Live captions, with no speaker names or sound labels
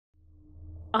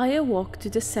I awoke to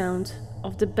the sound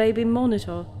of the baby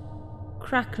monitor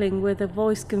crackling with a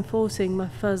voice comforting my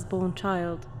firstborn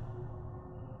child.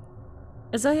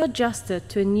 As I adjusted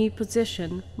to a new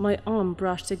position, my arm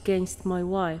brushed against my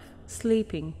wife,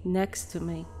 sleeping next to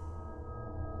me.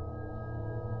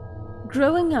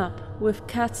 Growing up with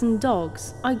cats and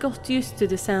dogs, I got used to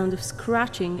the sound of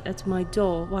scratching at my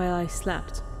door while I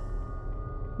slept.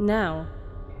 Now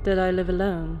that I live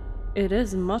alone, it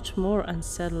is much more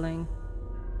unsettling.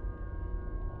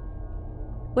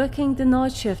 Working the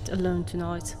night shift alone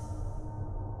tonight,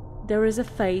 there is a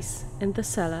face in the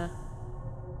cellar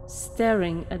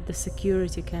staring at the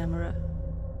security camera.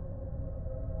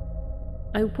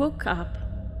 I woke up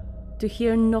to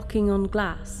hear knocking on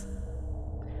glass.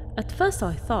 At first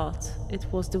I thought it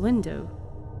was the window,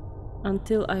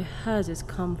 until I heard it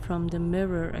come from the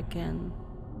mirror again.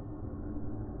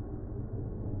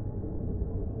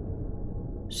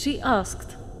 She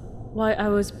asked why I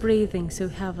was breathing so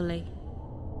heavily.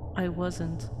 I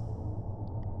wasn't.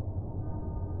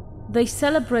 They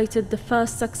celebrated the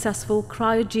first successful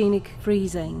cryogenic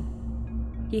freezing.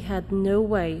 He had no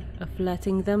way of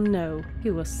letting them know he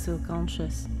was still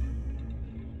conscious.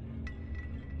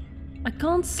 "I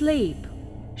can't sleep,"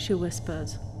 she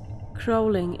whispered,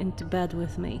 crawling into bed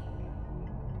with me.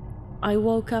 I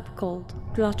woke up cold,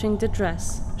 clutching the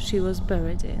dress she was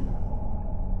buried in.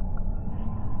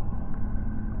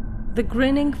 The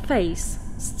grinning face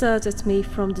stared at me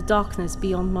from the darkness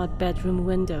beyond my bedroom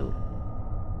window.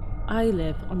 I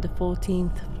live on the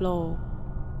 14th floor.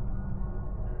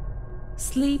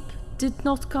 Sleep did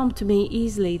not come to me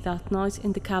easily that night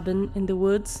in the cabin in the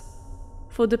woods,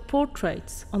 for the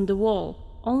portraits on the wall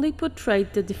only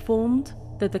portrayed the deformed,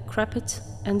 the decrepit,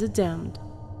 and the damned.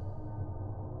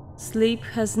 Sleep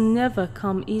has never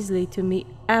come easily to me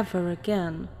ever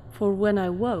again, for when I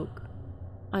woke,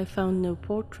 I found no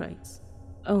portraits,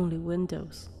 only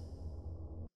windows.